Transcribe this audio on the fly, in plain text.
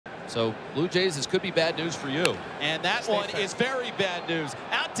So Blue Jays, this could be bad news for you. And that one is very bad news.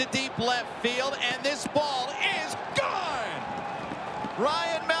 Out to deep left field, and this ball is gone.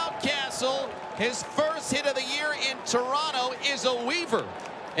 Ryan Mountcastle, his first hit of the year in Toronto, is a weaver.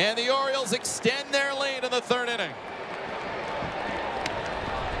 And the Orioles extend their lead in the third inning.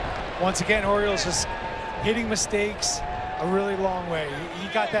 Once again, Orioles just hitting mistakes a really long way. He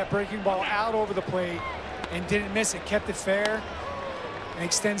got that breaking ball out over the plate and didn't miss it, kept it fair, and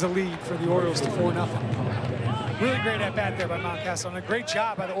extends a lead for the Orioles to 4-0. Really great at bat there by Mountcastle, and a great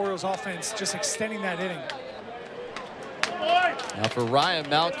job by the Orioles offense just extending that inning. Now for Ryan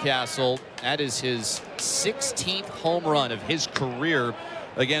Mountcastle, that is his 16th home run of his career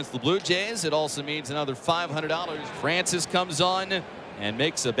against the Blue Jays. It also means another $500. Francis comes on and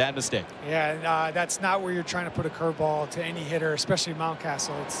makes a bad mistake. Yeah, and, that's not where you're trying to put a curveball to any hitter, especially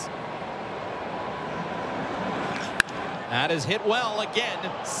Mountcastle. That is hit well again.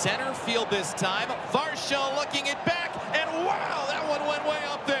 Center field this time. Varsho looking it back, and wow, that one went way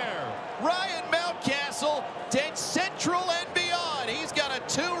up there. Ryan Mountcastle, dead central and beyond. He's got a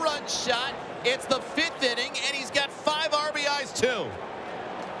 2-run shot. It's the 5th inning, and he's got 5 RBIs too.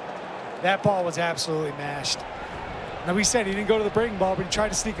 That ball was absolutely mashed. Now, we said he didn't go to the breaking ball, but he tried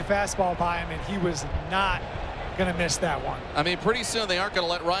to sneak a fastball by him, and he was not going to miss that one. I mean, pretty soon they aren't going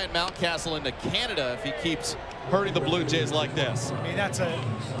to let Ryan Mountcastle into Canada if he keeps hurting the Blue Jays like this. I mean,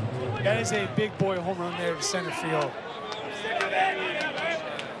 that is a big boy home run there to center field.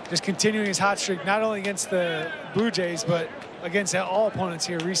 Just continuing his hot streak, not only against the Blue Jays, but against all opponents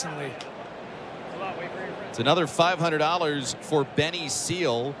here recently. It's another $500 for Benny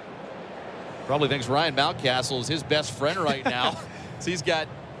Seal. Probably thinks Ryan Mountcastle is his best friend right now. So he's got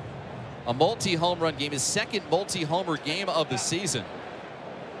a multi-home run game, his second multi-homer game of the season.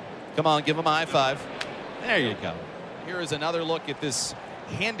 Come on, give him a high five. There you go. Here is another look at this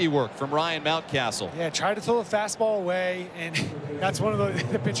handiwork from Ryan Mountcastle. Yeah, try to throw the fastball away, and that's one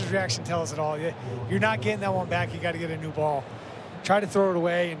of the pitcher's reaction tells it all. You're not getting that one back. You got to get a new ball. Try to throw it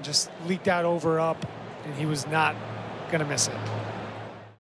away and just leaked out over up, and he was not going to miss it.